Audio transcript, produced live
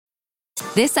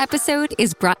This episode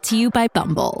is brought to you by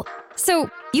Bumble.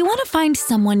 So, you want to find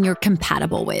someone you're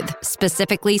compatible with,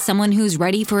 specifically someone who's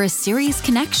ready for a serious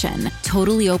connection,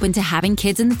 totally open to having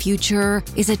kids in the future,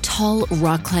 is a tall,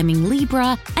 rock-climbing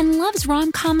Libra, and loves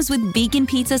rom-coms with vegan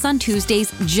pizzas on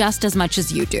Tuesdays just as much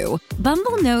as you do.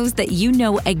 Bumble knows that you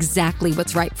know exactly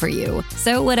what's right for you.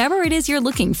 So whatever it is you're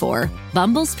looking for,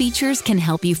 Bumble's features can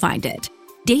help you find it.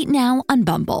 Date now on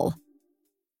Bumble.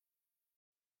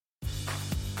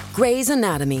 Grey's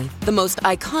Anatomy, the most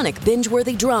iconic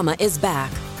binge-worthy drama, is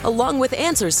back, along with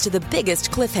answers to the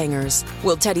biggest cliffhangers.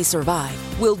 Will Teddy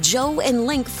survive? Will Joe and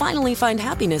Link finally find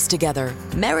happiness together?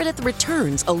 Meredith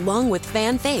returns along with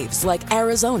fan faves like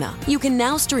Arizona. You can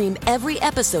now stream every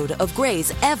episode of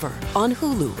Grey's ever on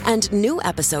Hulu, and new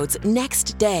episodes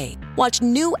next day. Watch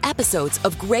new episodes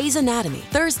of Grey's Anatomy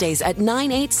Thursdays at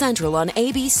 9/8 Central on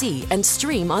ABC and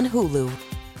stream on Hulu.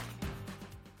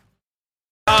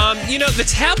 The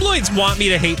tabloids want me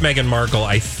to hate Meghan Markle,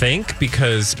 I think,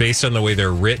 because based on the way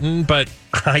they're written, but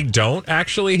I don't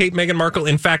actually hate Meghan Markle.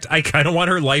 In fact, I kind of want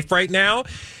her life right now.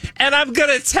 And I'm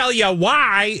going to tell you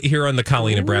why here on the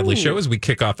Colleen and Bradley Show as we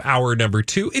kick off hour number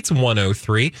 2. It's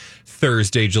 1:03,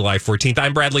 Thursday, July 14th.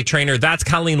 I'm Bradley Traynor. That's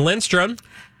Colleen Lindstrom.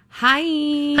 Hi.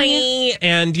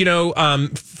 And,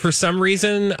 for some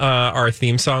reason, our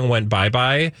theme song went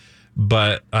bye-bye,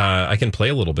 but I can play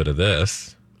a little bit of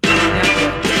this.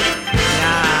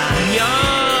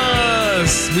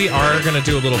 Yes, we are going to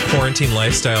do a little quarantine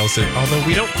lifestyles. Although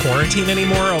we don't quarantine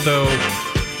anymore, although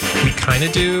we kind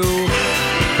of do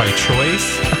by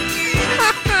choice.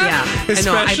 Yeah, I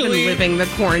know. I've been living the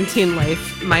quarantine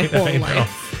life my whole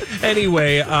life.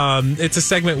 Anyway, it's a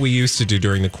segment we used to do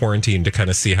during the quarantine to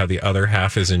kind of see how the other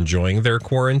half is enjoying their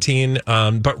quarantine.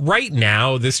 But right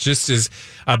now, this just is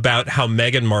about how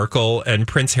Meghan Markle and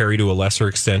Prince Harry, to a lesser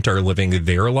extent, are living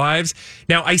their lives.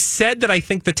 Now, I said that I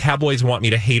think the tabloids want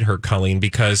me to hate her, Colleen,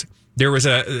 because there was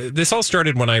this all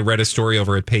started when I read a story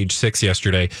over at Page 6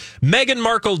 yesterday. Meghan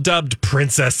Markle dubbed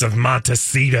Princess of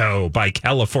Montecito by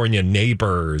California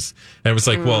neighbors. And I was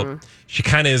like, well, she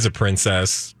kind of is a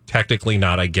princess. Technically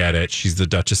not, I get it. She's the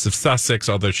Duchess of Sussex,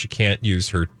 although she can't use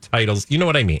her titles. You know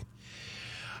what I mean?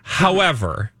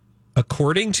 However,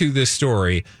 according to this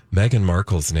story, Meghan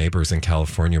Markle's neighbors in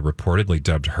California reportedly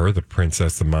dubbed her the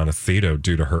Princess of Montecito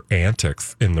due to her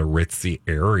antics in the ritzy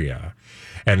area.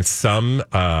 And some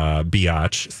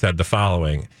biatch said the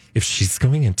following: if she's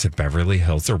going into Beverly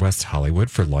Hills or West Hollywood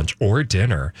for lunch or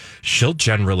dinner, she'll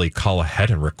generally call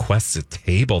ahead and request a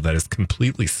table that is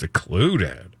completely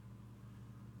secluded.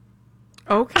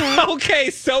 Okay,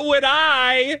 so would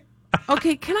I.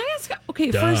 Okay, can I ask?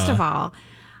 Okay, first of all,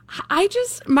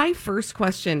 my first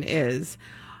question is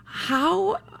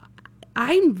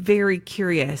I'm very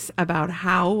curious about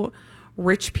how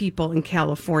rich people in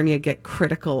California get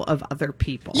critical of other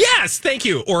people. Yes, thank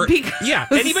you. Or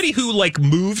anybody who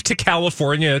moved to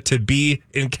California to be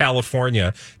in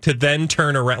California to then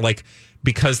turn around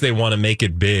because they want to make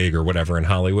it big or whatever in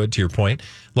Hollywood, to your point,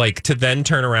 to then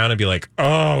turn around and be like,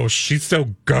 oh, she's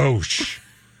so gauche.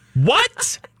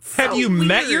 What? Have you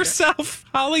met yourself,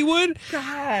 Hollywood?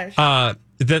 Gosh.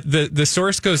 The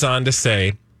source goes on to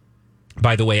say,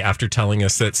 by the way, after telling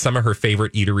us that some of her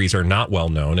favorite eateries are not well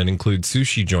known and include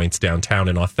sushi joints downtown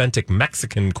and authentic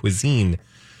Mexican cuisine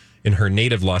in her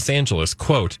native Los Angeles,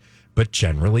 quote, but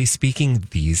generally speaking,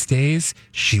 these days,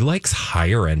 she likes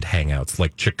higher end hangouts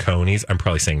like Chiconi's. I'm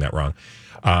probably saying that wrong.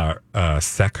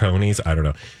 Seconi's, I don't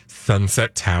know.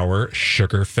 Sunset Tower,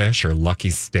 Sugarfish, or Lucky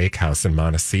Steakhouse in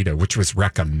Montecito, which was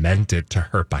recommended to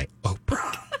her by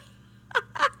Oprah.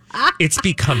 It's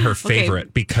become her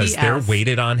favorite because they're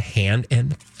weighted on hand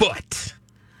and foot.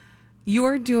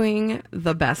 You're doing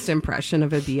the best impression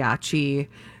of a biatchy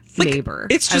neighbor.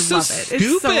 It's just so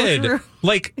stupid. It's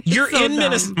so you're in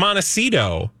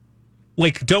Montecito.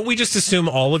 Don't we just assume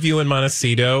all of you in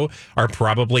Montecito are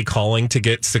probably calling to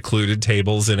get secluded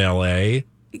tables in LA?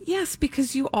 Yes,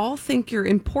 because you all think you're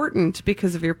important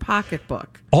because of your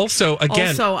pocketbook. Also,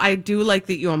 I do like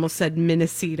that you almost said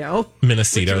Minnesota.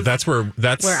 That's where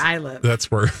I live. That's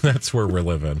where we're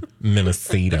living.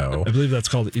 Minnesota. I believe that's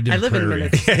called Eden Prairie. I live in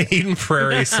Minnesota. Eden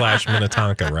Prairie /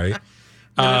 Minnetonka, right?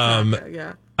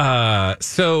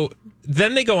 So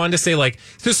then they go on to say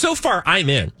so far I'm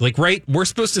in. Right? We're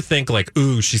supposed to think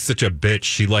ooh, she's such a bitch.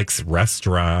 She likes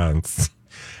restaurants.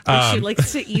 She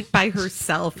likes to eat by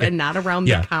herself and not around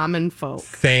the common folk.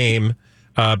 Same,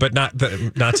 but not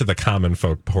to the common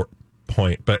folk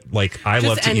point. But I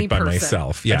love to eat by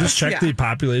myself. Yeah, I just checked the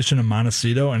population of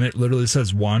Montecito, and it literally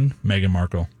says 1 Meghan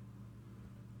Markle.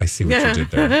 I see what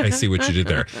you did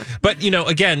there. But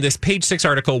again, this Page 6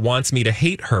 article wants me to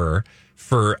hate her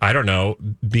for, I don't know,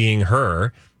 being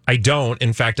her. I don't.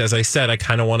 In fact, as I said, I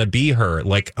kind of want to be her.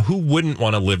 Like, who wouldn't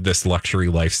want to live this luxury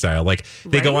lifestyle? Like,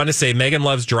 they go on to say Megan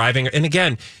loves driving. And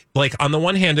again, like, on the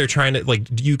one hand, they're trying to, like,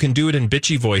 you can do it in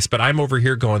bitchy voice, but I'm over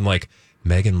here going, like,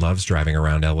 Megan loves driving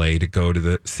around LA to go to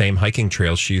the same hiking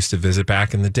trails she used to visit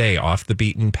back in the day, off the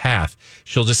beaten path.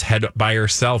 She'll just head by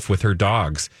herself with her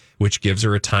dogs, which gives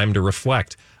her a time to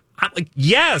reflect. I'm like,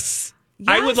 yes,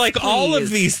 I would like all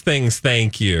of these things.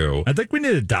 Thank you. I think we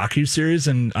need a docuseries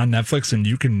on Netflix, and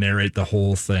you can narrate the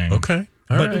whole thing. Okay.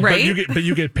 But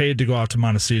you get paid to go out to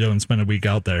Montecito and spend a week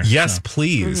out there. Yes,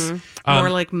 please. More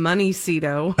like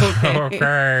Money-cito.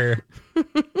 Okay.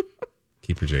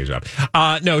 Keep your day job.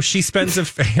 No, she spends a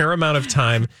fair amount of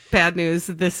time. Bad news.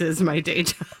 This is my day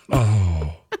job.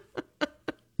 Oh.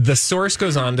 The source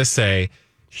goes on to say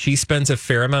she spends a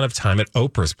fair amount of time at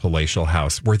Oprah's palatial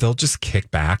house, where they'll just kick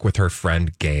back with her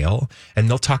friend Gail, and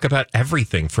they'll talk about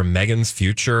everything from Meghan's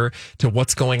future to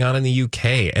what's going on in the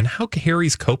UK and how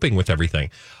Harry's coping with everything.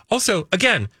 Also,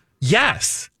 again,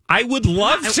 yes, I would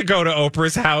love to go to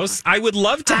Oprah's house. I would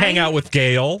love to hang out with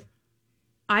Gail.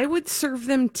 I would serve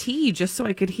them tea just so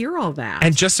I could hear all that.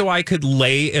 And just so I could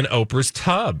lay in Oprah's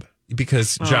tub.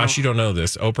 Because, Josh, you don't know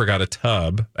this. Oprah got a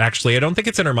tub. Actually, I don't think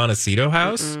it's in her Montecito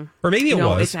house. Or maybe it was.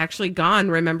 No, it's actually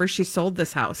gone. Remember, she sold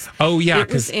this house. Oh, yeah.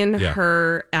 It was in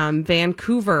her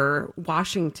Vancouver,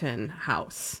 Washington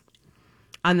house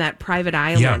on that private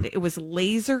island. It was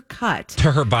laser cut.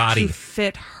 To her body. To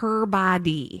fit her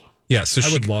body. Yeah, so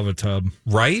I would love a tub.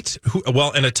 Right?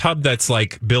 Well, and a tub that's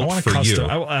like built for you.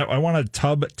 I want a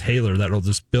tub tailor that'll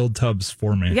just build tubs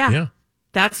for me. Yeah.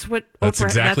 That's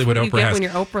exactly what Oprah has when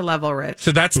you're Oprah level rich.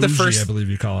 So that's the first, I believe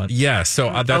you call it. Yeah.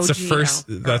 So that's the first.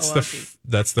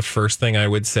 That's the first thing I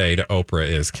would say to Oprah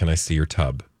is, "Can I see your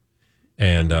tub?"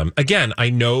 And again, I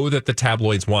know that the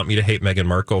tabloids want me to hate Meghan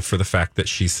Markle for the fact that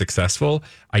she's successful.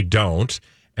 I don't,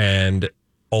 and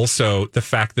also the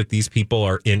fact that these people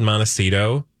are in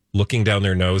Montecito looking down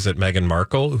their nose at Meghan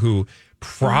Markle, who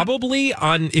probably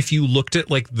if you looked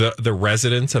at like the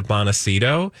residents of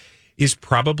Montecito, is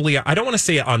probably, I don't want to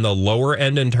say on the lower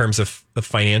end in terms of the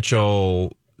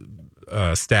financial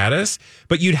status,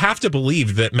 but you'd have to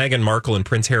believe that Meghan Markle and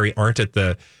Prince Harry aren't at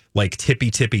the like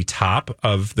tippy top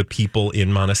of the people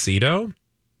in Montecito.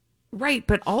 Right.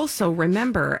 But also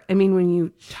remember, I mean, when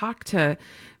you talk to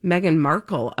Meghan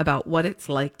Markle about what it's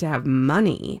like to have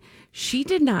money, she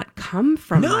did not come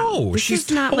from money. This she's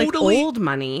is not totally like old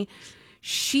money.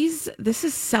 This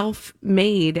is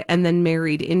self-made and then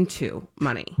married into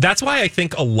money. That's why I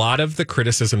think a lot of the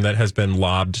criticism that has been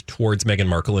lobbed towards Meghan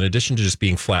Markle, in addition to just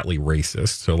being flatly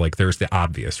racist, so like there's the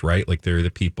obvious, right? Like there are the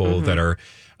people that are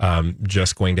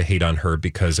just going to hate on her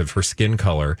because of her skin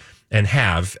color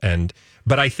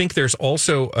but I think there's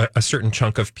also a certain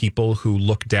chunk of people who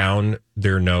look down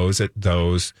their nose at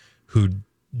those who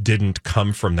didn't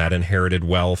come from that inherited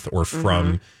wealth or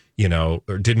from,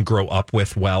 or didn't grow up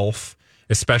with wealth.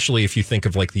 Especially if you think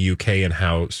of like the UK and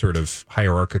how sort of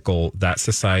hierarchical that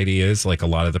society is. Like a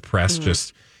lot of the press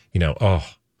just,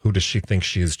 who does she think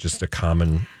she is? Just a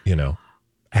common,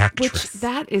 actress. Which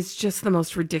that is just the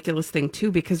most ridiculous thing too,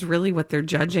 because really what they're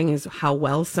judging is how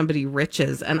well somebody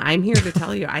riches. And I'm here to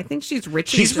tell you, I think she's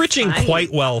riching. She's riching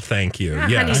quite well, thank you.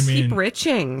 Yeah, honey, keep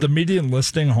riching. The median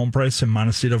listing home price in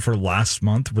Montecito for last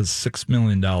month was $6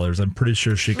 million. I'm pretty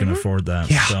sure she can afford that.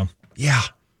 Yeah. So. Yeah.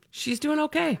 She's doing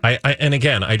okay. And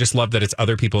again, I just love that it's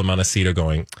other people in Montecito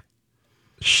going,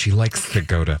 she likes to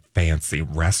go to fancy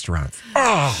restaurants.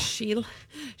 Oh,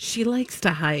 she likes to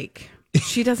hike.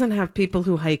 She doesn't have people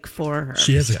who hike for her.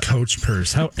 She has a coach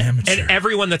purse. How amateur. And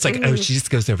everyone that's like, oh, she just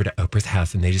goes over to Oprah's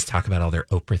house and they just talk about all their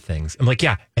Oprah things. I'm like,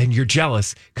 yeah, and you're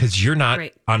jealous because you're not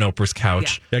on Oprah's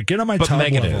couch. Yeah, get on my tub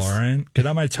level, all right? Get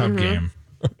on my tub game.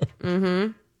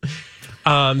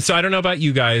 So I don't know about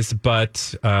you guys,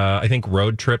 but I think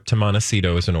road trip to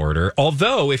Montecito is in order.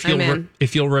 Although, if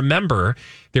you'll remember,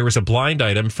 there was a blind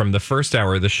item from the first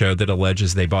hour of the show that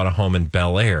alleges they bought a home in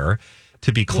Bel Air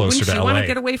to be closer to LA. You want to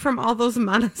get away from all those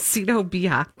Montecito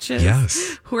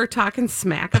biatches who are talking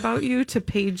smack about you to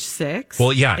Page 6?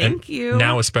 Well, yeah. Thank you.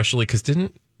 Now, especially because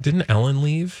didn't Ellen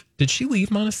leave? Did she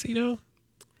leave Montecito?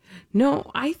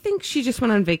 No, I think she just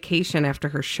went on vacation after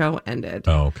her show ended.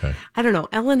 Oh, okay. I don't know.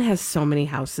 Ellen has so many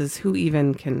houses. Who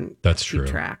even can keep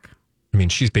track? I mean,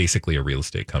 she's basically a real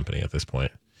estate company at this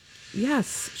point.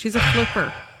 Yes, she's a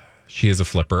flipper. She is a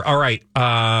flipper. All right.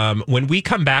 When we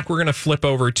come back, we're going to flip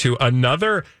over to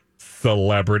another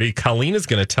celebrity. Colleen is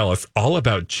going to tell us all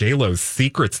about J-Lo's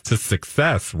secrets to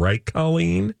success. Right,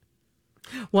 Colleen?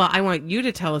 Well, I want you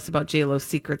to tell us about JLo's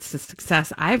secrets to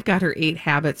success. I've got her 8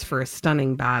 habits for a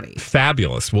stunning body.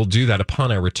 Fabulous. We'll do that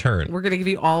upon our return. We're going to give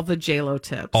you all the JLo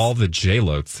tips. All the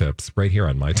JLo tips right here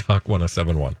on My Talk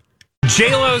 107.1.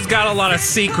 JLo's got a lot of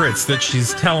secrets that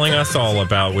she's telling us all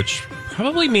about, which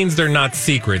probably means they're not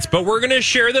secrets, but we're going to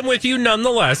share them with you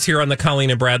nonetheless here on the Colleen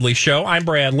and Bradley Show. I'm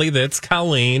Bradley. That's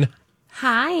Colleen.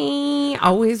 Hi.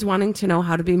 Always wanting to know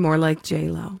how to be more like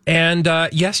JLo. And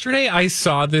yesterday I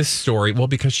saw this story. Well,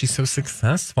 because she's so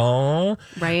successful.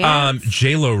 Right.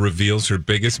 JLo reveals her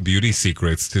biggest beauty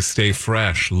secrets to stay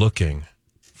fresh looking,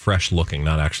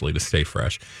 not actually to stay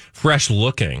fresh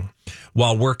looking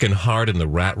while working hard in the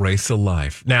rat race of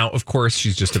life. Now, of course,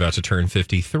 she's just about to turn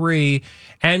 53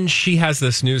 and she has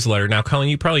this newsletter. Now, Colleen,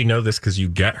 you probably know this because you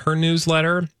get her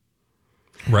newsletter.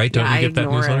 Right? Don't you get that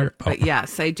newsletter? But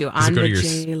yes, I do. On the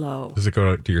JLo. Does it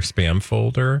go to your spam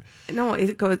folder? No,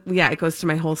 it goes to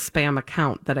my whole spam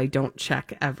account that I don't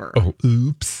check ever. Oh,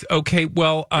 oops. Okay,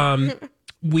 well,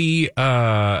 we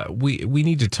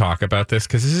need to talk about this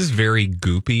because this is very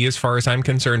goopy as far as I'm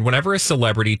concerned. Whenever a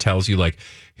celebrity tells you, like,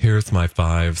 here's my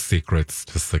 5 secrets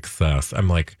to success, I'm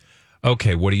like,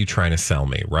 okay, what are you trying to sell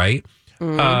me, right?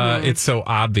 Mm-hmm. It's so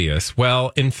obvious.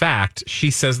 Well, in fact,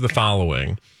 she says the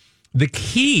following. The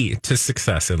key to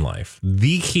success in life,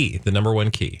 the number one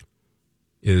key,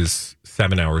 is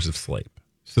 7 hours of sleep.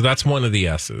 So that's one of the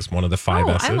S's, one of the 5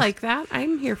 S's. I like that.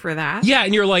 I'm here for that. Yeah,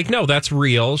 and you're like, no, that's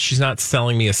real. She's not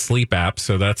selling me a sleep app,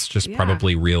 so that's just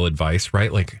probably real advice,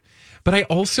 right? Like, but I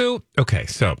also, okay,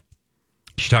 so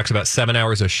she talks about 7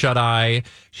 hours of shut-eye.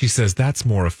 She says that's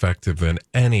more effective than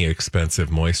any expensive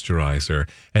moisturizer,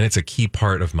 and it's a key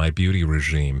part of my beauty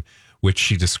regime, which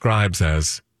she describes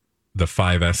as the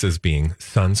 5 S's being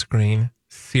sunscreen,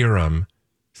 serum,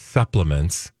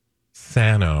 supplements,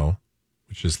 Sano,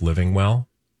 which is living well.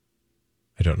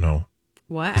 I don't know.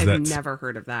 What? I've never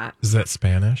heard of that. Is that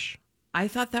Spanish? I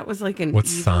thought that was like an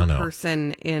What's evil Sano?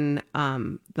 Person in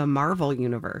the Marvel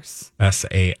universe.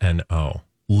 Sano.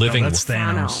 Living that's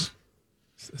Thanos.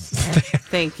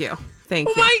 Thank you.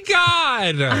 Oh my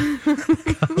God.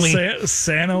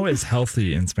 Sano is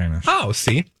healthy in Spanish. Oh,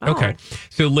 see? Okay.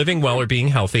 So living well or being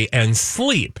healthy and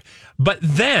sleep. But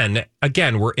then,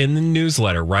 again, we're in the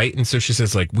newsletter, right? And so she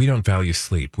says, like, we don't value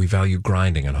sleep. We value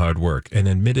grinding and hard work. And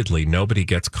admittedly, nobody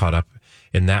gets caught up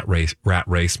in that rat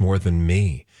race more than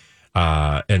me.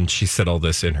 And she said all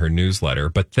this in her newsletter.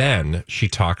 But then she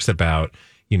talks about,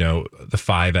 you know, the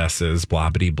 5 S's, blah,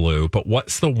 bitty blue. But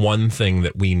what's the one thing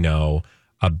that we know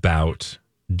about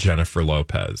Jennifer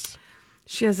Lopez?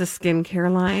 She has a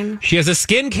skincare line. She has a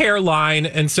skincare line.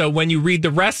 And so when you read the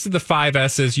rest of the 5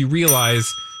 S's, you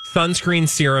realize sunscreen,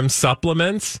 serum,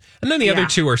 supplements. And then the other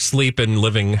 2 are sleep and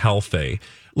living healthy.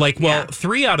 Like, well,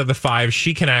 3 out of the 5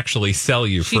 she can actually sell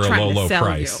you for a low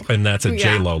price. You. And that's a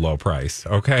J-Lo low price.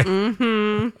 Okay.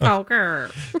 Mm-hmm.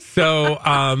 Okay. So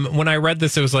when I read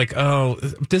this, it was like, oh,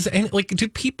 do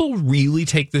people really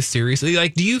take this seriously?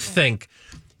 Like, do you think,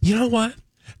 you know what?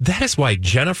 That is why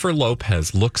Jennifer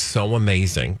Lopez looks so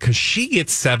amazing, because she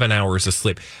gets 7 hours of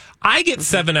sleep. I get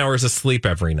 7 hours of sleep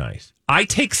every night. I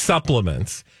take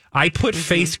supplements. I put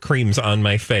face creams on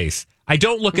my face. I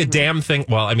don't look a damn thing.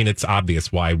 Well, I mean, it's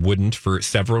obvious why I wouldn't, for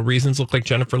several reasons, look like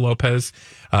Jennifer Lopez,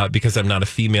 because I'm not a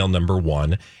female, number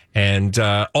one. And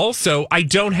also, I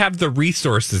don't have the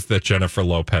resources that Jennifer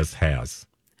Lopez has.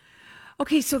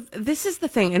 Okay, so this is the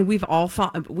thing, and we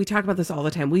talk about this all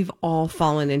the time. We've all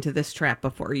fallen into this trap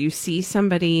before. You see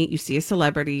somebody, you see a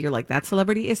celebrity, you're like, that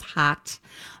celebrity is hot.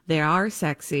 They are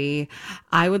sexy.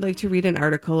 I would like to read an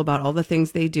article about all the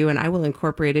things they do, and I will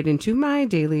incorporate it into my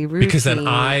daily routine. Because then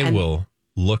I will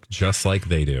look just like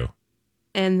they do.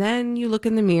 And then you look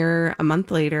in the mirror a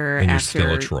month later. And you're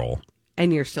still a troll.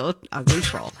 And you're still an ugly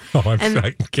troll. Oh,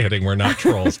 I'm kidding. We're not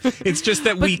trolls. It's just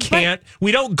that we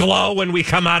don't glow when we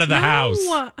come out of the house.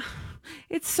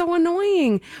 It's so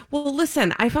annoying. Well,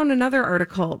 listen, I found another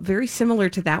article very similar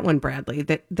to that one, Bradley,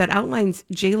 that outlines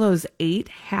JLo's 8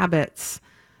 habits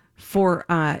for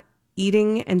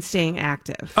eating and staying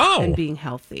active and being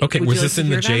healthy. Okay, was this in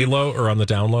the JLo or on the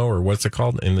down low, or what's it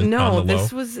called? No,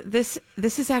 this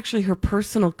is actually her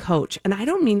personal coach. And I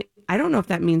don't know if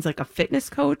that means like a fitness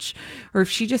coach or if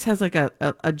she just has like a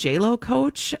JLo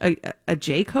coach, a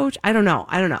J coach. I don't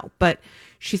know. But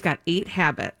she's got 8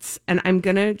 habits, and I'm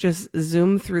going to just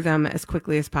zoom through them as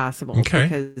quickly as possible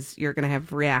because you're going to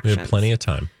have reactions. We have plenty of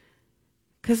time.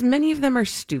 Because many of them are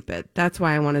stupid. That's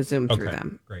why I want to zoom through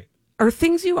them. Great. Or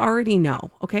things you already know,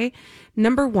 okay?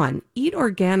 Number 1, eat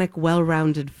organic,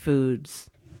 well-rounded foods.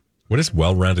 What is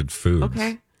well-rounded foods?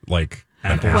 Okay. Like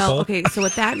an apple? Well, okay, so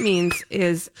what that means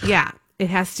is, It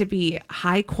has to be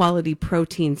high quality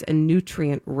proteins and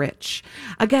nutrient rich.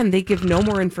 Again, they give no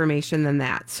more information than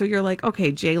that. So you're like,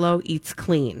 okay, J-Lo eats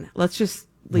clean. Let's just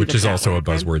leave Which it is that also way, a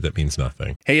okay? buzzword that means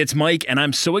nothing. Hey, it's Mike, and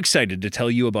I'm so excited to tell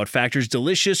you about Factor's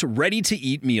delicious,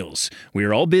 ready-to-eat meals. We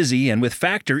are all busy, and with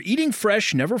Factor, eating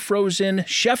fresh, never frozen,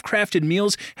 chef-crafted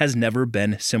meals has never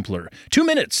been simpler. 2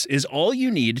 minutes is all you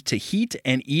need to heat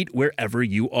and eat wherever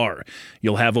you are.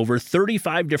 You'll have over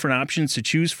 35 different options to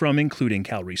choose from, including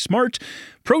Calorie Smart,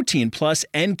 Protein Plus,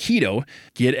 and Keto.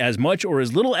 Get as much or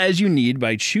as little as you need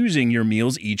by choosing your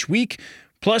meals each week.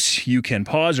 Plus, you can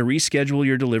pause or reschedule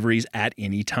your deliveries at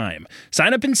any time.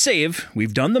 Sign up and save.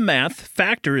 We've done the math.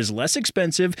 Factor is less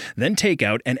expensive than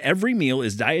takeout, and every meal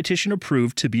is dietitian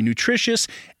approved to be nutritious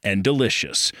and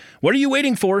delicious. What are you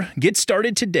waiting for? Get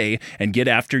started today and get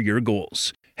after your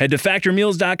goals. Head to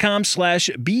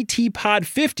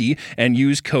factormeals.com/BTPod50 and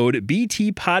use code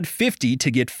BTPod50 to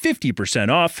get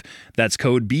 50% off. That's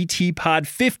code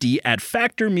BTPod50 at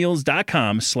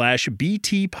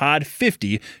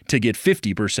factormeals.com/BTPod50 to get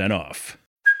 50% off.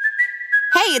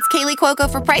 Hey, it's Kaylee Cuoco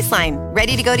for Priceline.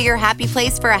 Ready to go to your happy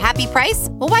place for a happy price?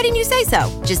 Well, why didn't you say so?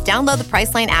 Just download the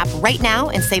Priceline app right now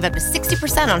and save up to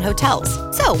 60% on hotels.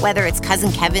 So whether it's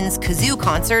Cousin Kevin's Kazoo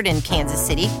Concert in Kansas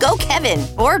City, go Kevin,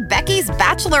 or Becky's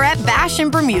Bachelorette Bash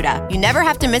in Bermuda, you never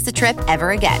have to miss a trip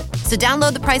ever again. So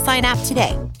download the Priceline app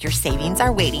today. Your savings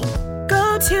are waiting.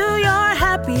 Go to your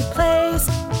happy place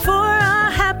for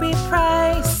a happy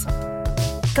price.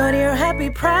 Go to your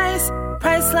happy price,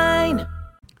 Priceline.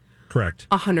 Correct.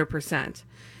 100%.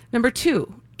 Number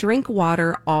 2, drink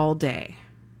water all day.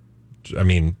 I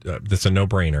mean, that's a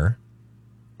no-brainer.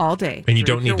 All day. And you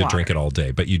don't need your to water. drink it all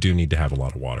day, but you do need to have a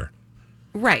lot of water.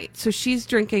 Right. So she's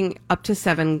drinking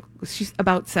she's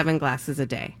about 7 glasses a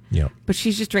day. Yeah. But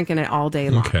she's just drinking it all day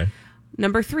long. Okay.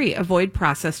 Number 3, avoid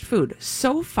processed food.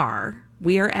 So far,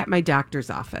 we are at my doctor's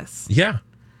office. Yeah.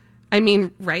 I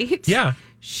mean, right? Yeah.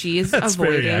 She is That's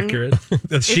avoiding. very accurate.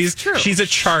 true. She's a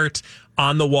chart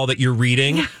on the wall that you're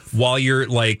reading while you're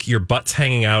like your butt's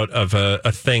hanging out of a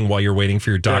thing while you're waiting for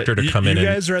your doctor to come in. You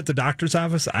guys are at the doctor's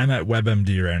office. I'm at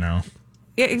WebMD right now.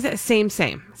 Yeah, exactly.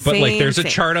 Same. But like, there's a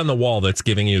Same. chart on the wall that's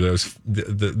giving you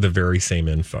the very same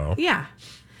info. Yeah.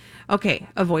 Okay.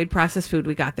 Avoid processed food.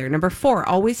 We got there. Number 4,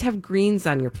 always have greens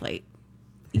on your plate.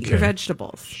 Eat your Okay.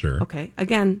 vegetables. Sure. Okay.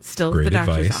 Again, still at Great the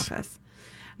doctor's advice. office.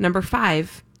 Number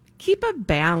 5, keep a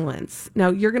balance.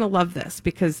 Now, you're going to love this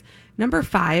because number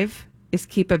 5 is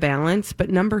keep a balance, but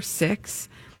number 6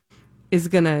 is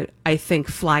going to, I think,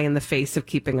 fly in the face of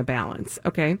keeping a balance.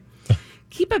 Okay.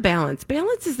 Keep a balance.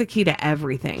 Balance is the key to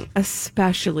everything,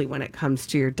 especially when it comes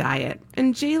to your diet.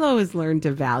 And J-Lo has learned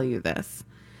to value this.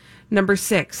 Number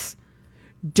 6,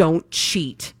 don't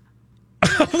cheat.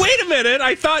 Wait a minute.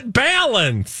 I thought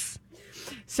balance.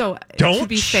 So Don't to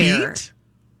be cheat.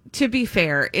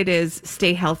 fair, it is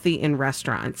stay healthy in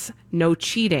restaurants. No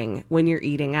cheating when you're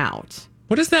eating out.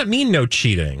 What does that mean, no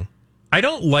cheating? I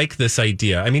don't like this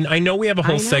idea. I mean, I know we have a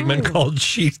whole I segment know. called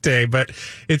Cheat Day, but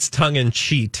it's tongue in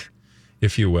cheat,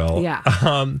 if you will. Yeah,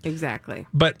 exactly.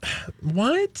 But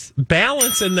what?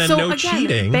 Balance and then So no again,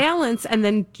 cheating. balance and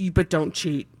then, but don't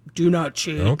cheat. Do not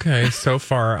cheat. Okay, so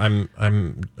far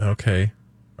I'm okay.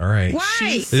 All right.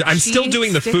 I'm still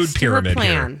doing the sticks food to her pyramid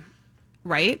plan, here.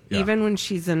 right? Yeah. Even when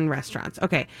she's in restaurants.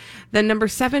 Okay. Then number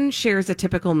 7 shares a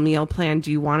typical meal plan.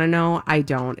 Do you want to know? I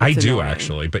don't. I It's do annoying.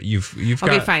 actually, but you've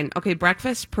Okay, got fine. Okay,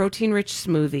 breakfast, protein-rich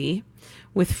smoothie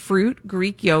with fruit,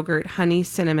 Greek yogurt, honey,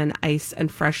 cinnamon, ice,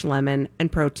 and fresh lemon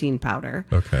and protein powder.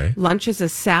 Okay. Lunch is a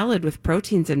salad with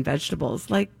proteins and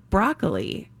vegetables like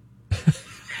broccoli.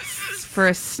 For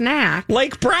a snack,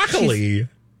 like broccoli.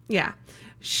 yeah.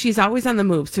 She's always on the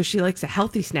move, so she likes a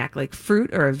healthy snack like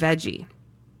fruit or a veggie.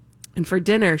 And for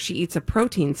dinner, she eats a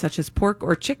protein such as pork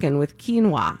or chicken with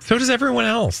quinoa. So does everyone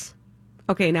else.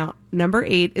 Okay, now number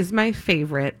 8 is my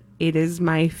favorite. It is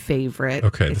my favorite.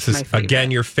 Okay, It's this my is favorite.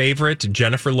 again your favorite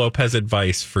Jennifer Lopez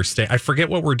advice for stay. I forget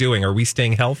what we're doing. Are we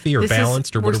staying healthy or This is-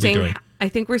 balanced, or what we're are we staying- doing? I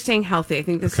think we're staying healthy. I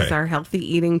think this is Okay. our healthy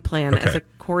eating plan as Okay.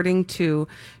 according to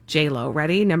J-Lo.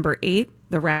 Ready? Number 8,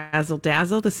 the Razzle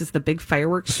Dazzle. This is the big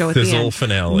fireworks show at the Fizzle end.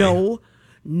 finale.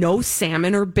 No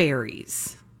salmon or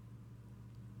berries.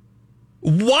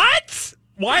 What?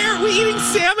 Why aren't we eating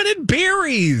salmon and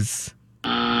berries?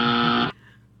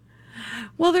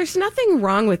 Well, there's nothing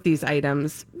wrong with these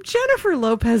items. Jennifer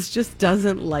Lopez just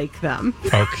doesn't like them.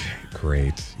 Okay,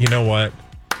 great. You know what?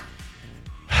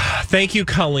 Thank you,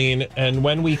 Colleen. And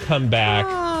when we come back,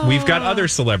 we've got other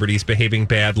celebrities behaving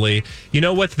badly. You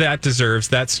know what that deserves?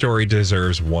 That story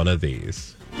deserves one of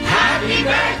these.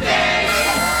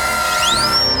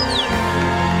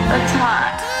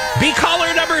 Be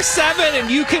caller number 7, and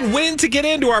you can win to get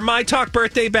into our My Talk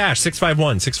Birthday Bash.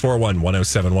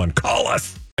 651-641-1071. Call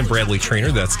us. I'm Bradley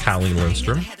Trainer. That's Colleen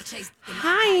Lindstrom.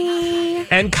 Hi.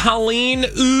 And Colleen,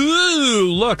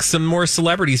 look, some more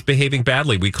celebrities behaving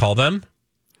badly. We call them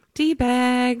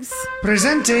D-bags.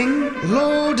 Presenting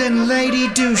Lord and Lady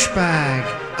Douchebag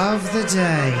of the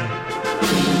Day.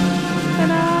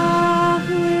 Ta-da!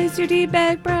 Who is your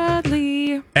D-bag,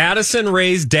 Bradley? Addison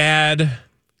Rae's dad.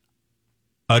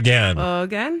 Again. Or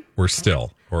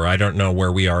I don't know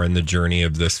where we are in the journey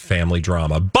of this family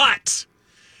drama. But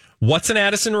what's an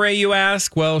Addison Rae, you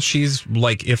ask? Well, she's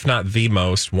like, if not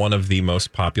one of the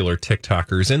most popular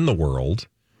TikTokers in the world,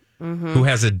 who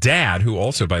has a dad who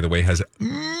also, by the way, has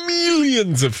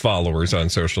millions of followers on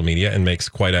social media and makes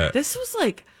quite a... This was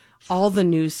like all the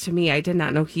news to me. I did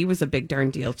not know he was a big darn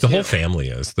deal, too. The whole family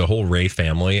is. The whole Rae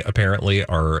family apparently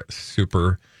are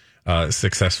super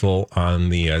successful on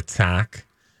the TikTok.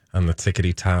 On the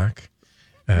TikTok,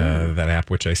 that app,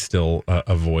 which I still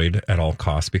avoid at all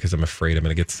costs because I'm afraid I'm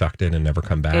going to get sucked in and never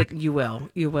come back. You will.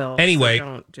 Anyway, so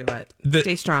don't do it.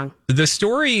 Stay strong. The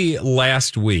story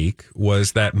last week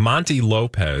was that Monty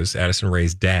Lopez, Addison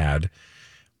Rae's dad,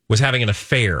 was having an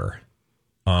affair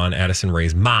on Addison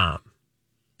Rae's mom.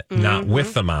 Not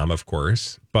with the mom, of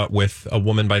course, but with a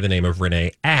woman by the name of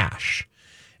Renee Ash.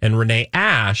 And Renee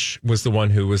Ash was the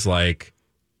one who was like,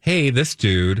 hey, this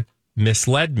dude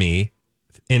misled me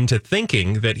into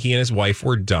thinking that he and his wife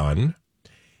were done,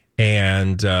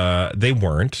 and they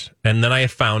weren't. And then I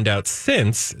have found out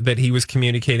since that he was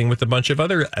communicating with a bunch of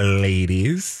other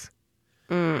ladies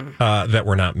that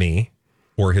were not me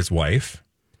or his wife.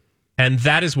 And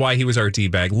that is why he was our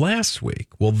D-bag last week.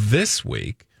 Well, this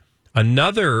week,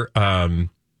 another...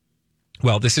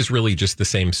 well, this is really just the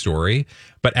same story,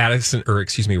 but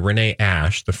Renee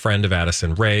Ash, the friend of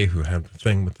Addison Rae, who had the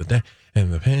thing with the day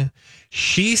and the pen,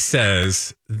 she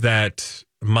says that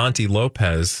Monty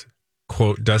Lopez,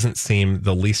 quote, doesn't seem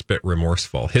the least bit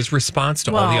remorseful. His response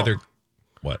to all the other...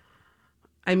 What?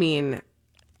 I mean,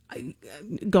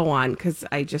 go on, because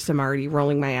I just am already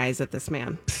rolling my eyes at this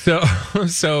man.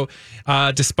 So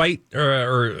despite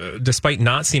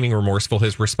not seeming remorseful,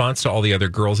 his response to all the other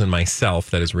girls and myself,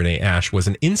 that is Renee Ash, was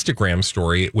an Instagram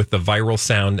story with the viral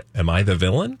sound, "Am I the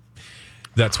villain?"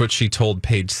 That's what she told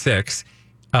Page Six.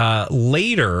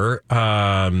 Later,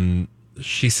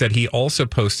 she said he also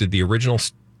posted the original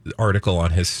article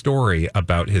on his story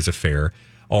about his affair,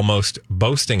 almost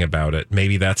boasting about it.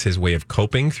 Maybe that's his way of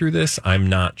coping through this. I'm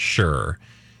not sure.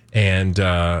 And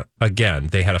again,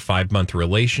 they had a 5-month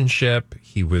relationship.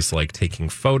 He was like taking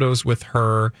photos with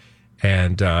her.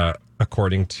 And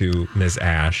according to Ms.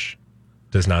 Ash,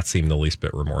 does not seem the least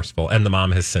bit remorseful. And the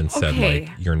mom has since said, like,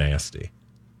 you're nasty.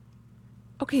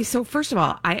 Okay, so first of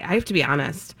all, I have to be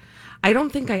honest. I don't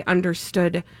think I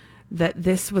understood that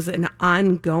this was an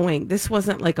ongoing. This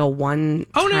wasn't like a one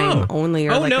time only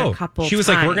or a couple. She was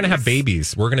like, we're going to have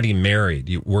babies. We're going to be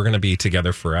married. We're going to be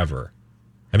together forever.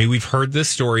 I mean, we've heard this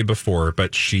story before,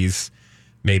 but she's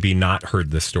maybe not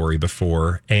heard this story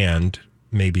before and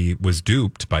maybe was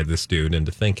duped by this dude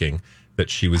into thinking that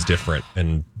she was different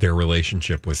and their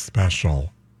relationship was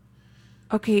special.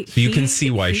 Okay, so you can see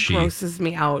why she grosses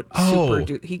me out.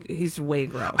 He's way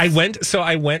gross. I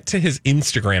went to his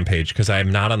Instagram page because I am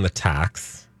not on the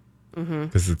tax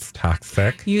because it's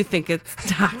toxic. You think it's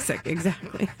toxic,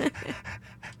 exactly?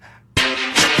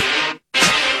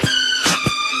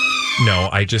 No,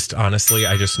 I just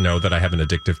know that I have an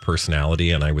addictive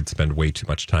personality and I would spend way too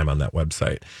much time on that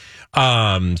website.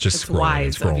 Just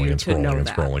scrolling.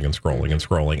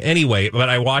 Anyway, but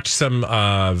I watched some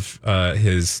of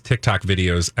his TikTok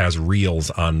videos as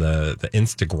reels on the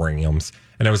Instagrams,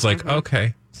 and I was like,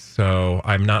 okay, so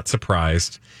I'm not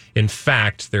surprised. In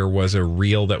fact, there was a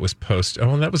reel that was posted.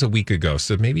 Oh, that was a week ago,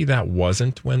 so maybe that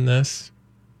wasn't when this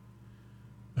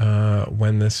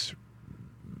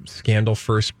scandal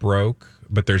first broke.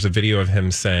 But there's a video of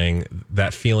him saying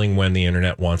that feeling when the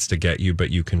internet wants to get you, but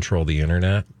you control the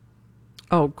internet.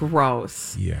 Oh,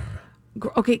 gross. Yeah.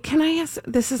 Okay, can I ask?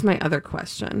 This is my other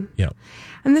question. Yeah.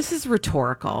 And this is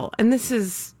rhetorical. Is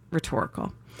it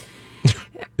rhetorical?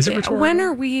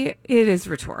 It is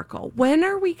rhetorical. When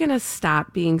are we going to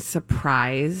stop being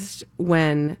surprised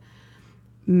when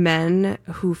men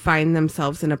who find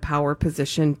themselves in a power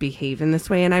position behave in this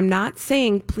way? And I'm not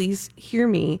saying, please hear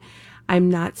me, I'm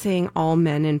not saying all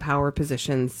men in power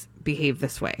positions behave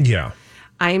this way. Yeah.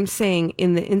 I'm saying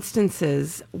in the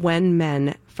instances when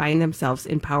men find themselves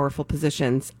in powerful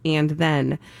positions and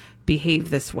then behave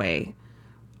this way,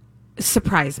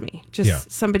 surprise me.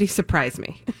 Somebody surprise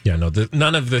me. Yeah, no,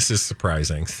 none of this is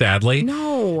surprising, sadly.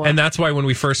 No. And that's why when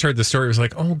we first heard the story, it was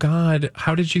like, oh, God,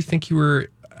 how did you think you were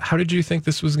how did you think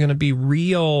this was going to be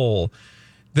real?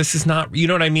 This is not, you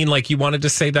know what I mean? Like, you wanted to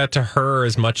say that to her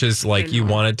as much as like you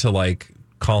wanted to like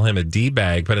call him a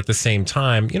D-bag. But at the same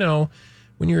time, you know,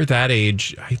 when you're that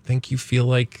age, I think you feel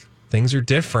like things are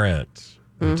different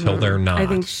until they're not. I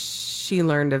think she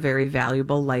learned a very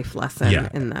valuable life lesson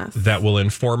in this. That will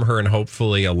inform her and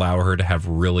hopefully allow her to have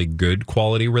really good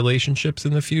quality relationships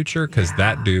in the future, because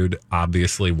that dude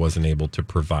obviously wasn't able to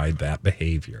provide that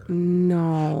behavior.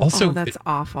 No. Also, that's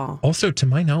awful. Also, to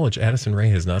my knowledge, Addison Rae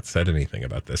has not said anything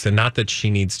about this, and not that she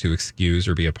needs to excuse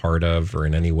or be a part of or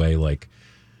in any way like,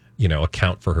 you know,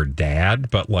 account for her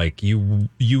dad, but like you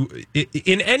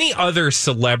in any other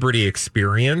celebrity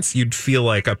experience, you'd feel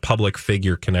like a public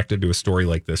figure connected to a story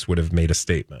like this would have made a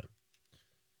statement.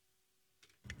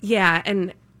 Yeah,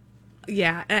 and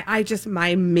I just,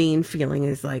 my main feeling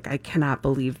is like, I cannot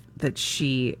believe that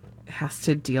she has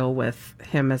to deal with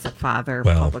him as a father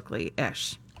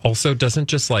publicly-ish. Also, doesn't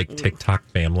just like TikTok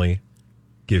family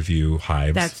give you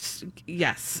hives?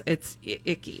 It's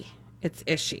icky. It's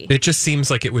ishy. It just seems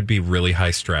like it would be really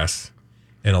high stress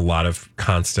and a lot of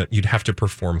constant, you'd have to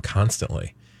perform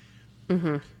constantly.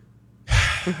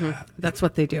 That's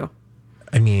what they do.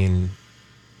 I mean,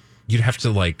 you'd have to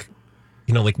like,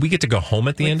 you know, like we get to go home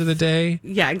at the end of the day.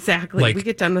 Yeah, exactly. Like, we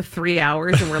get done with 3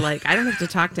 hours and we're like, I don't have to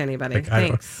talk to anybody. like,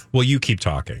 Thanks. Well, you keep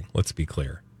talking. Let's be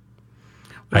clear.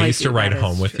 Well, I used to ride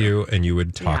home with true. you and you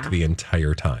would talk the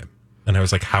entire time. And I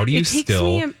was like, how do you It takes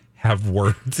still me have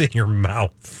words in your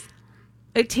mouth?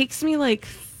 It takes me like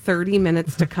 30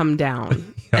 minutes to come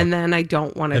down, and then I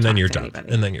don't want to talk And then you're to done.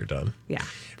 anybody. And then you're done. Yeah.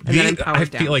 And then I'm powered I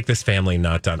down. feel like this family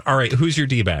not done. All right, who's your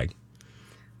D-bag?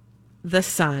 The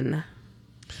Sun.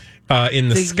 In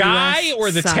the Sky US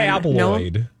or the Sun.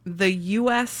 tabloid? No, the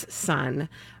U.S. Sun.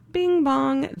 Bing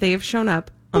bong. They have shown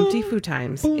up umpty-foo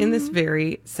times in this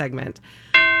very segment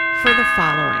for the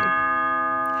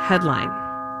following headline.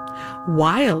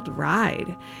 Wild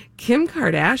ride. Kim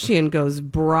Kardashian goes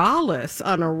braless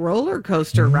on a roller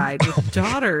coaster ride with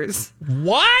daughters.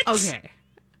 What? Okay.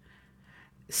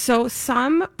 So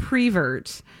some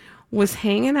prevert was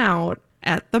hanging out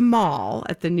at the mall,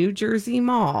 at the New Jersey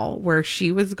Mall, where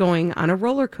she was going on a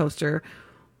roller coaster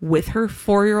with her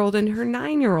 4-year-old and her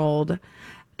 9-year-old,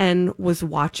 and was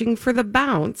watching for the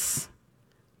bounce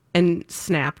and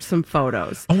snapped some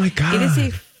photos. Oh my God. It is a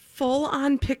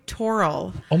full-on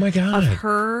pictorial Oh my God. of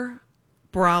her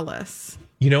braless.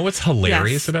 You know what's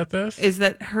hilarious Yes. about this? Is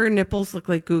that her nipples look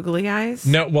like googly eyes?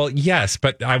 No, well, yes,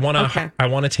 but I want to Okay. I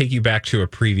want to take you back to a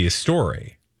previous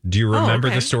story. Do you remember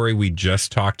okay. the story we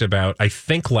just talked about? I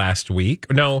think last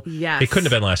week. No, Yes. it couldn't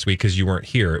have been last week because you weren't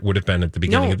here. It would have been at the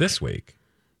beginning No. of this week.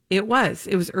 It was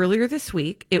earlier this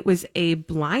week. It was a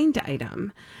blind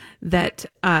item that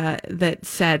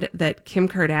said that Kim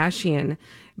Kardashian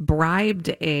bribed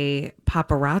a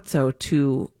paparazzo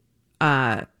to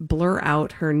blur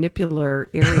out her nippular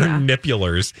area.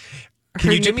 Nipulars. Can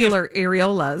her you do me a, nippular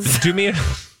areolas. do me a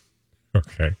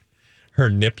Okay. Her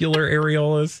nippular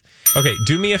areolas. Okay,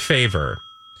 do me a favor.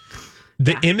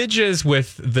 The images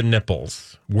with the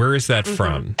nipples, where is that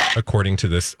from? According to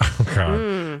this,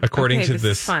 according Okay, to this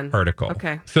this is fun. article.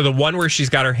 Okay. So the one where she's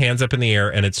got her hands up in the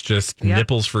air and it's just Yep.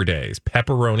 nipples for days,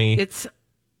 pepperoni, It's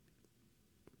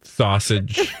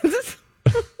sausage,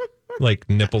 like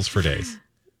nipples for days.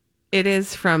 it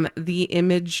is from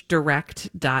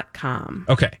theimagedirect.com.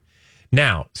 Okay.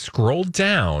 Now scroll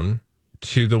down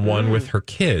to the one with her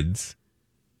kids,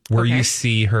 where Okay. you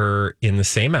see her in the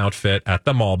same outfit at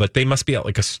the mall, but they must be at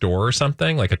like a store or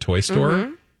something, like a toy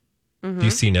store. Do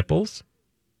you see nipples?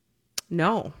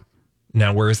 No.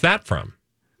 Now, where is that from?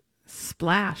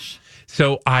 Splash.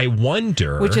 So I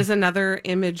wonder. Which is another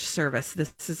image service.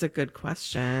 This is a good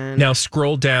question. Now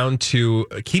scroll down to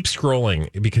keep scrolling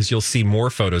because you'll see more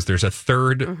photos. There's a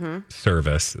third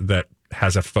service that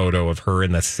has a photo of her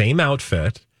in the same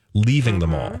outfit leaving the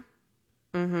mall.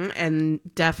 And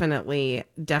definitely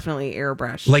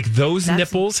airbrushed. Like those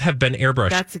That's- nipples have been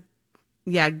airbrushed. That's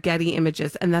Getty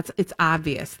Images, and it's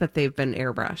obvious that they've been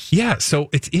airbrushed. Yeah, so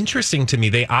it's interesting to me.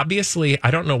 They obviously, I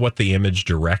don't know what the image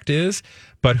direct is,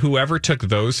 but whoever took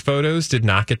those photos did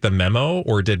not get the memo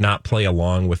or did not play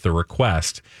along with the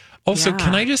request. Also, Yeah.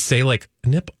 can I just say, like,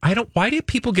 why do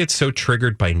people get so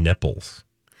triggered by nipples?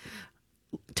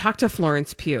 Talk to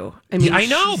Florence Pugh. I mean, I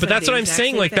know, she but said that's the what I'm exact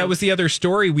saying. same Like, that thing. was the other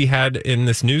story we had in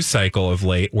this news cycle of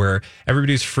late where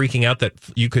everybody's freaking out that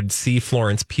you could see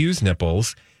Florence Pugh's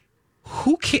nipples.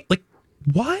 Who cares? Like,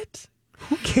 what?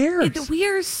 Who cares? We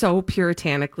are so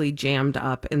puritanically jammed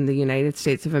up in the United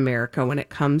States of America when it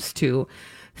comes to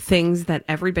things that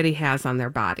everybody has on their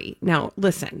body. Now,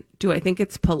 listen, do I think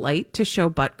it's polite to show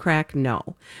butt crack?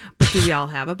 No. But do we all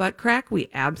have a butt crack? We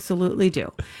absolutely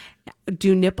do.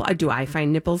 Do I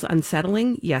find nipples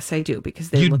unsettling? Yes, I do,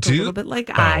 because they look a little bit like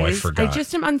eyes. I forgot. I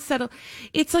just am unsettled.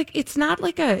 It's not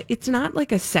like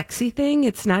a sexy thing.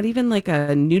 It's not even like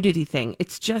a nudity thing.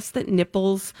 It's just that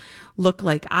nipples look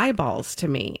like eyeballs to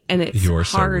me, and it's You're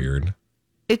hard. so weird.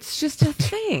 It's just a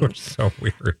thing. You're so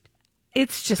weird.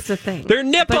 It's just a thing. They're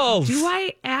nipples. But do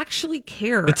I actually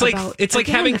care? It's like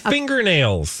having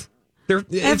fingernails.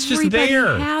 It's just there.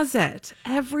 Everybody has it.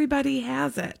 Everybody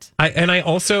has it.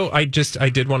 I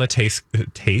did want to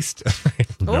taste.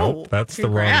 No, that's congrats. the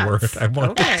wrong word.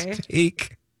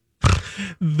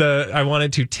 I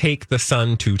wanted to take the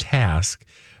Sun to task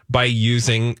by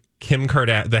using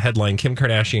the headline, Kim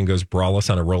Kardashian goes braless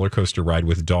on a roller coaster ride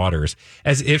with daughters,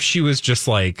 as if she was just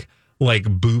like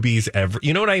boobies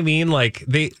you know what I mean? Like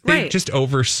they just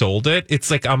oversold it. It's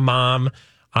like a mom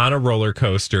on a roller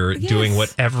coaster doing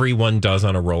what everyone does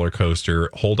on a roller coaster,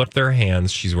 hold up their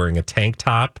hands. She's wearing a tank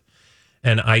top.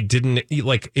 And I didn't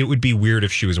it would be weird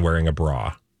if she was wearing a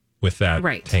bra with that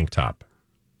tank top.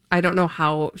 I don't know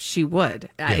how she would.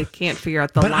 Yeah. I can't figure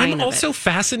out the line. But I'm also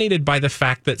fascinated by the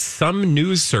fact that some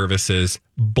news services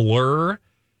blur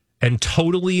and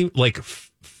totally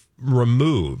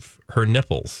remove her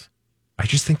nipples. I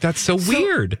just think that's so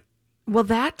weird. Well,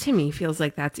 that to me feels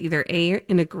like that's either A,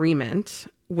 an agreement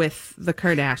with the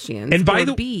Kardashians, and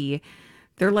or B,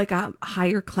 they're like a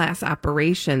higher class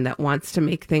operation that wants to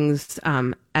make things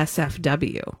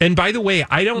SFW. And by the way,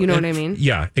 I don't... You know what I mean?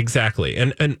 Yeah, exactly.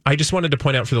 And I just wanted to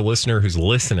point out for the listener who's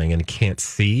listening and can't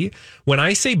see, when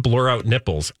I say blur out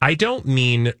nipples, I don't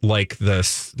mean like the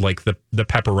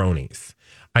pepperonis.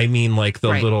 I mean like the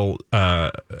little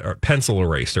pencil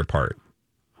eraser part.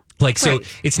 So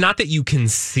it's not that you can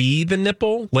see the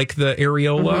nipple, like the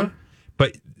areola,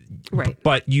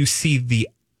 but you see the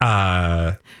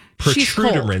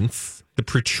protuberance. The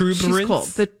protuberance. She's cold.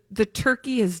 The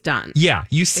turkey is done. Yeah,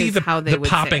 you see the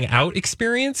popping out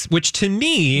experience, which to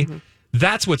me,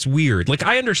 that's what's weird. Like,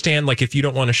 I understand, if you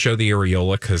don't want to show the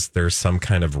areola because there's some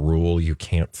kind of rule you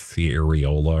can't see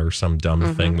areola or some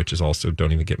dumb thing, which is also,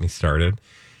 don't even get me started.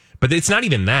 But it's not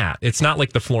even that. It's not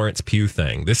like the Florence Pugh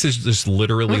thing. This is just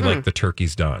literally like the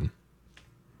turkey's done.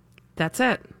 That's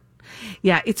it.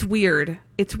 Yeah, it's weird.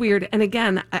 It's weird. And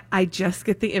again, I just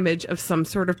get the image of some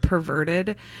sort of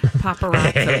perverted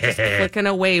paparazzo just clicking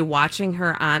away, watching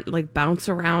her on bounce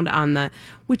around on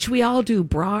which we all do,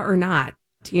 bra or not,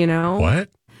 you know? What?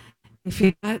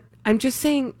 I'm just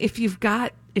saying, if you've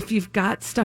got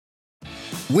stuff.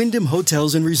 Wyndham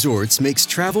Hotels and Resorts makes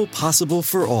travel possible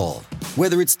for all.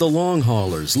 Whether it's the long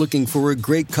haulers looking for a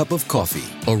great cup of coffee,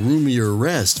 a roomier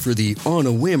rest for the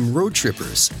on-a-whim road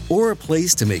trippers, or a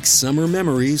place to make summer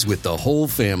memories with the whole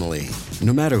family.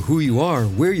 No matter who you are,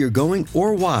 where you're going,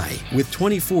 or why, with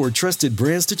 24 trusted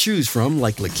brands to choose from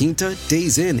like La Quinta,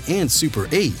 Days Inn, and Super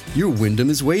 8, your Wyndham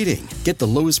is waiting. Get the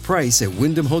lowest price at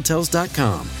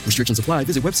WyndhamHotels.com. Restrictions apply.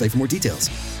 Visit website for more details.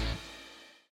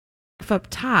 Up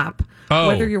top,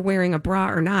 whether you're wearing a bra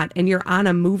or not, and you're on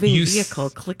a moving vehicle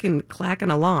clicking,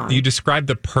 clacking along. You described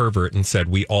the pervert and said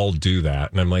we all do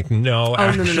that, and I'm like, no,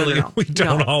 actually, no. We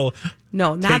don't all.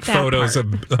 No, not take that photos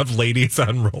part. of ladies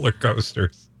on roller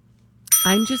coasters.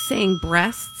 I'm just saying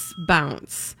breasts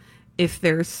bounce if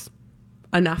there's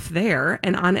enough there,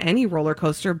 and on any roller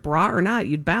coaster, bra or not,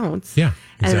 you'd bounce. Yeah,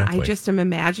 exactly. And I just am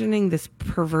imagining this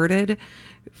perverted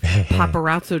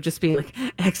paparazzo just being like,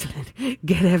 excellent,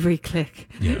 get every click.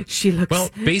 Yeah. She looks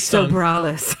so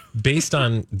braless. Based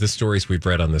on the stories we've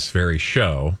read on this very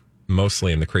show,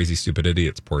 mostly in the Crazy Stupid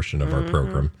Idiots portion of our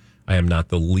program, I am not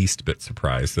the least bit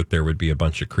surprised that there would be a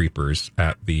bunch of creepers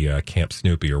at the Camp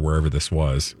Snoopy or wherever this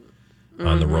was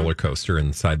on the roller coaster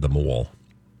inside the mall.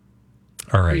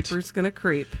 All right. Creeper's gonna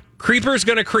creep. Creeper's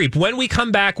gonna creep. When we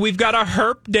come back, we've got a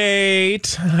herp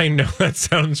date. I know that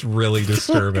sounds really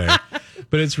disturbing,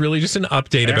 but it's really just an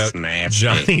update about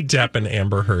Johnny Depp and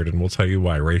Amber Heard, and we'll tell you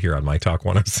why right here on My Talk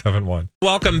 107.1.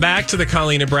 Welcome back to the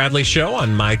Colleen and Bradley Show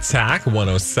on My Talk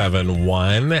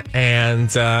 107.1,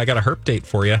 and I got a herp date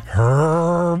for you.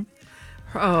 Herp.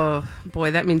 Oh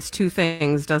boy, that means two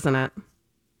things, doesn't it?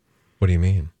 What do you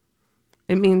mean?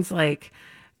 It means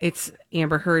it's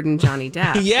Amber Heard and Johnny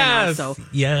Depp. Yes.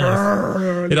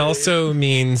 It also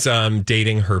means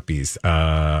dating herpes,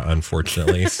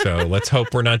 unfortunately. So let's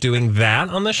hope we're not doing that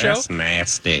on the show. That's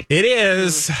nasty. It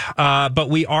is. But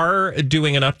we are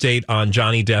doing an update on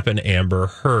Johnny Depp and Amber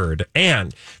Heard.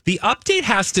 And the update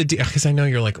has to do, because I know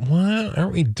you're like, what?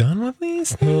 Aren't we done with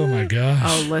these? Oh, my gosh.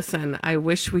 Oh, listen, I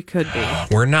wish we could be.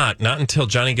 We're not until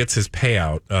Johnny gets his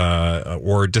payout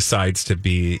or decides to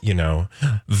be,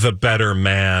 the better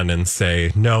man and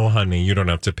say, no, honey, you don't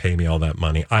have to pay me all that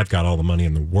money. I've got all the money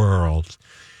in the world.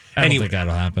 I don't think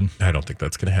that'll happen. I don't think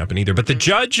that's going to happen either. But the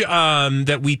judge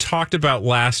that we talked about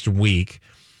last week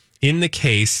in the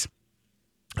case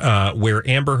where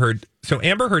Amber Heard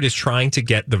is trying to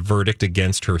get the verdict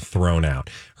against her thrown out.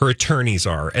 Her attorneys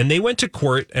are. And they went to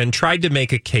court and tried to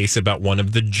make a case about one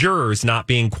of the jurors not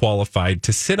being qualified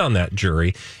to sit on that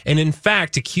jury. And in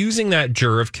fact, accusing that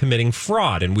juror of committing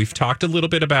fraud. And we've talked a little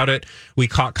bit about it. We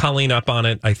caught Colleen up on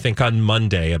it, I think, on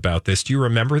Monday about this. Do you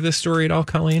remember this story at all,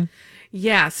 Colleen?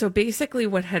 Yeah, so basically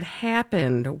what had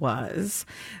happened was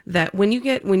that when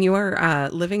you are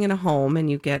living in a home and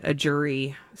you get a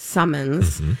jury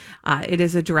summons, it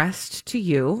is addressed to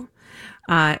you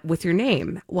with your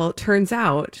name. Well, it turns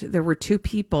out there were two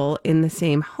people in the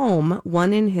same home,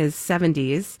 one in his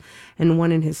 70s and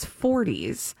one in his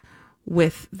 40s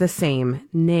with the same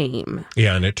name.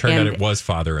 Yeah, and it turned out it was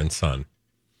father and son.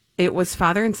 It was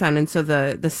father and son, and so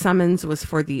the summons was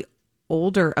for the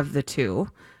older of the two,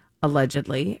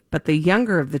 allegedly, but the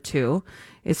younger of the two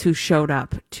is who showed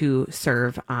up to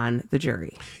serve on the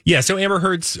jury. Yeah, so Amber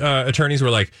Heard's attorneys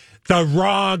were like, the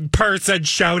wrong person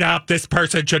showed up. This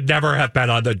person should never have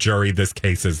been on the jury. This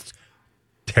case is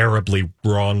terribly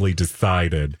wrongly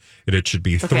decided, and it should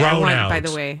be thrown out. By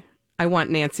the way, I want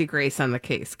Nancy Grace on the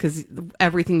case, because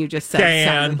everything you just said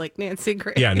sounded like Nancy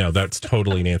Grace. Yeah, no, that's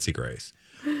totally Nancy Grace.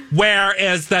 Where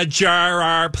is the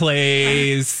juror,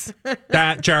 please?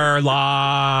 That juror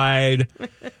lied.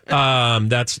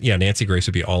 Nancy Grace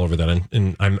would be all over that.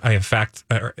 And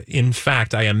in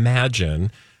fact, I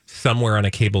imagine somewhere on a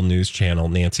cable news channel,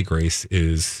 Nancy Grace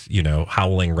is,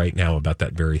 howling right now about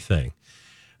that very thing.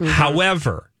 Mm-hmm.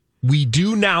 However, we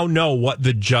do now know what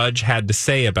the judge had to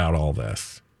say about all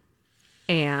this.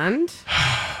 And?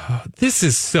 This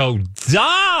is so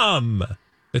dumb.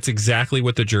 That's exactly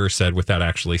what the juror said without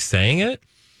actually saying it.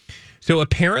 So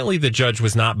apparently the judge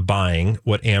was not buying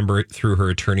what Amber, through her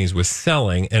attorneys, was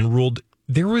selling and ruled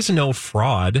there was no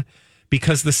fraud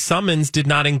because the summons did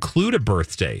not include a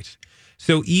birth date.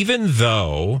 So even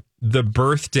though the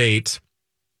birth date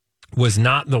was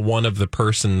not the one of the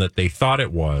person that they thought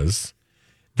it was,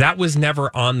 that was never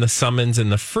on the summons in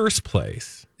the first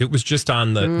place. It was just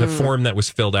on the form that was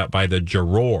filled out by the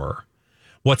juror.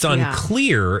 What's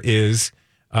unclear is...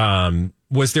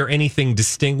 was there anything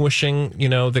distinguishing,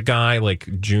 the guy,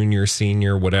 like junior,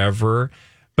 senior, whatever?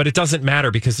 But it doesn't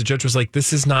matter because the judge was like,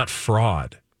 this is not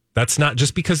fraud. That's not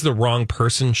just because the wrong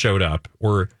person showed up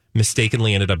or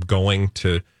mistakenly ended up going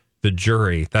to the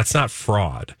jury. That's not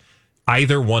fraud.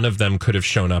 Either one of them could have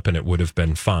shown up and it would have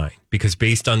been fine because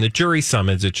based on the jury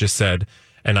summons, it just said,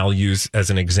 and I'll use as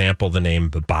an example the name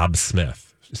Bob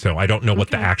Smith. So I don't know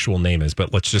what the actual name is,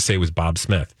 but let's just say it was Bob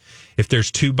Smith. If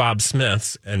there's two Bob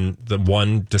Smiths and the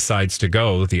one decides to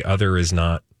go, the other is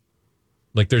not,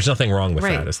 there's nothing wrong with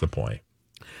that is the point.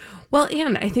 Well,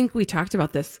 and I think we talked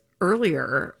about this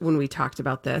earlier when we talked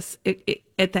about this.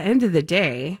 At the end of the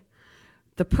day,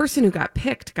 the person who got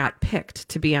picked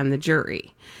to be on the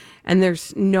jury. And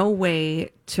there's no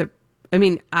way to,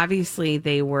 obviously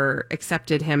they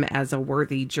accepted him as a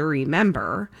worthy jury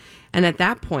member. And at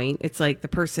that point, it's like the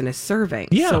person is serving.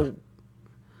 Yeah. So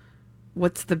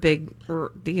what's the big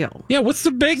deal? Yeah, what's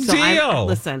the big deal?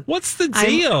 Listen. What's the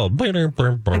deal?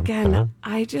 Again,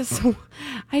 I just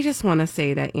want to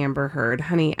say to Amber Heard,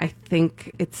 honey, I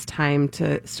think it's time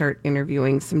to start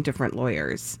interviewing some different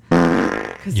lawyers.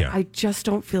 Because I just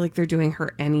don't feel like they're doing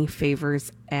her any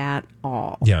favors at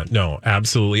all. Yeah, no,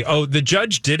 absolutely. Oh, the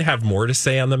judge did have more to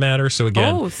say on the matter. So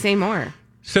again... Oh, say more.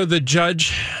 So the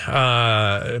judge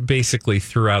basically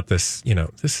threw out this,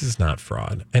 this is not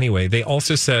fraud. Anyway, the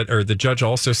judge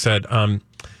also said,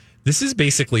 this is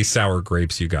basically sour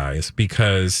grapes, you guys,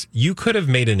 because you could have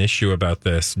made an issue about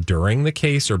this during the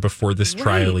case or before this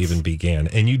trial even began,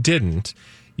 and you didn't.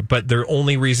 But the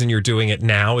only reason you're doing it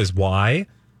now is why?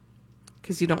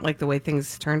 Because you don't like the way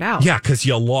things turned out. Yeah, because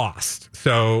you lost.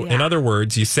 So, in other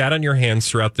words, you sat on your hands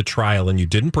throughout the trial and you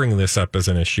didn't bring this up as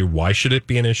an issue. Why should it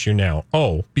be an issue now?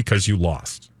 Oh, because you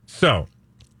lost. So,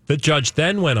 the judge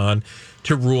then went on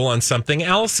to rule on something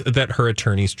else that her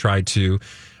attorneys tried to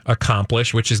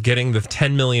accomplish, which is getting the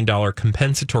 $10 million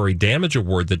compensatory damage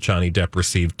award that Johnny Depp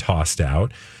received tossed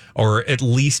out, or at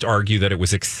least argue that it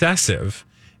was excessive.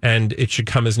 And it should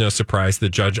come as no surprise. The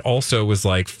judge also was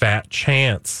like, fat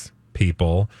chance,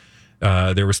 people.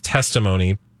 There was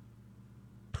testimony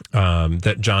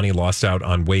that Johnny lost out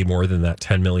on way more than that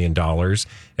 $10 million.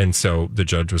 And so the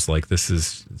judge was like, this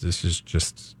is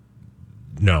just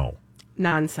no.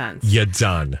 Nonsense. You're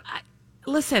done.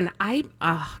 Listen,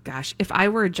 if I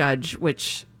were a judge,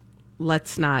 which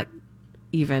let's not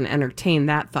even entertain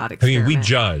that thought experiment. I mean, we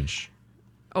judge.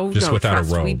 Oh, just no, without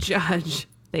trust, a robe. we judge.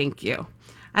 Thank you.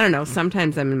 I don't know.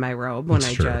 Sometimes I'm in my robe when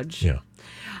I judge. Yeah.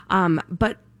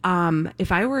 But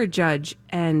if I were a judge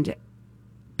and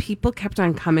people kept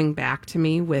on coming back to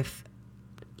me with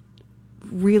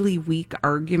really weak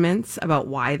arguments about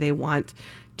why they want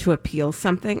to appeal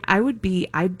something, I'd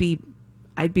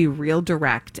be real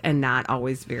direct and not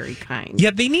always very kind.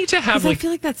 Yeah, they need to have I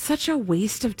feel like that's such a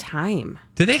waste of time.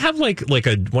 Do they have like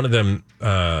a one of them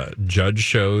judge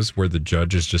shows where the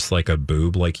judge is just like a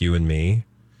boob like you and me?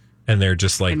 And they're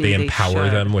just like, they empower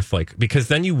them with like, because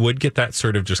then you would get that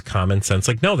sort of just common sense.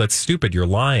 Like, no, that's stupid. You're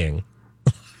lying.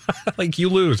 Like, you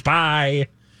lose. Bye.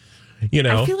 You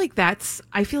know, I feel like that's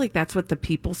what the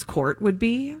people's court would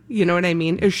be. You know what I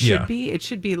mean? It should be. It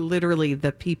should be literally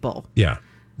the people. Yeah.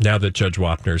 Now that Judge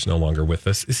Wapner is no longer with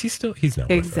us, is he still? He's not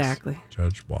exactly with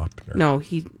us. Judge Wapner. No,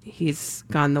 he's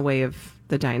gone the way of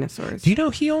the dinosaurs. Do you know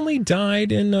he only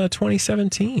died in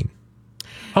 2017?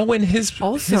 Oh, and his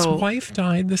wife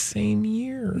died the same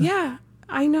year. Yeah,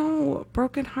 I know.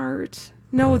 Broken heart.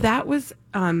 No, that was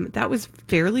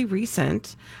fairly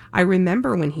recent. I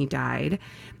remember when he died,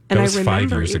 and that was I remember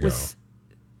 5 years ago.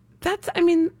 That's. I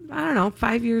mean, I don't know.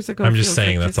 5 years ago. I'm just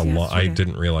saying like that's a lot. I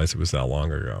didn't realize it was that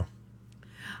long ago.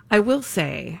 I will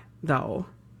say though,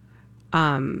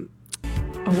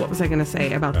 what was I going to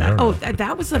say about that? Oh,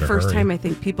 that was the first time I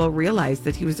think people realized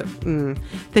that he was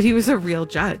a real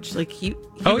judge. Like he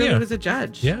really was a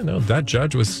judge. Yeah, no, that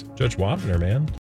judge was Judge Wapner, man.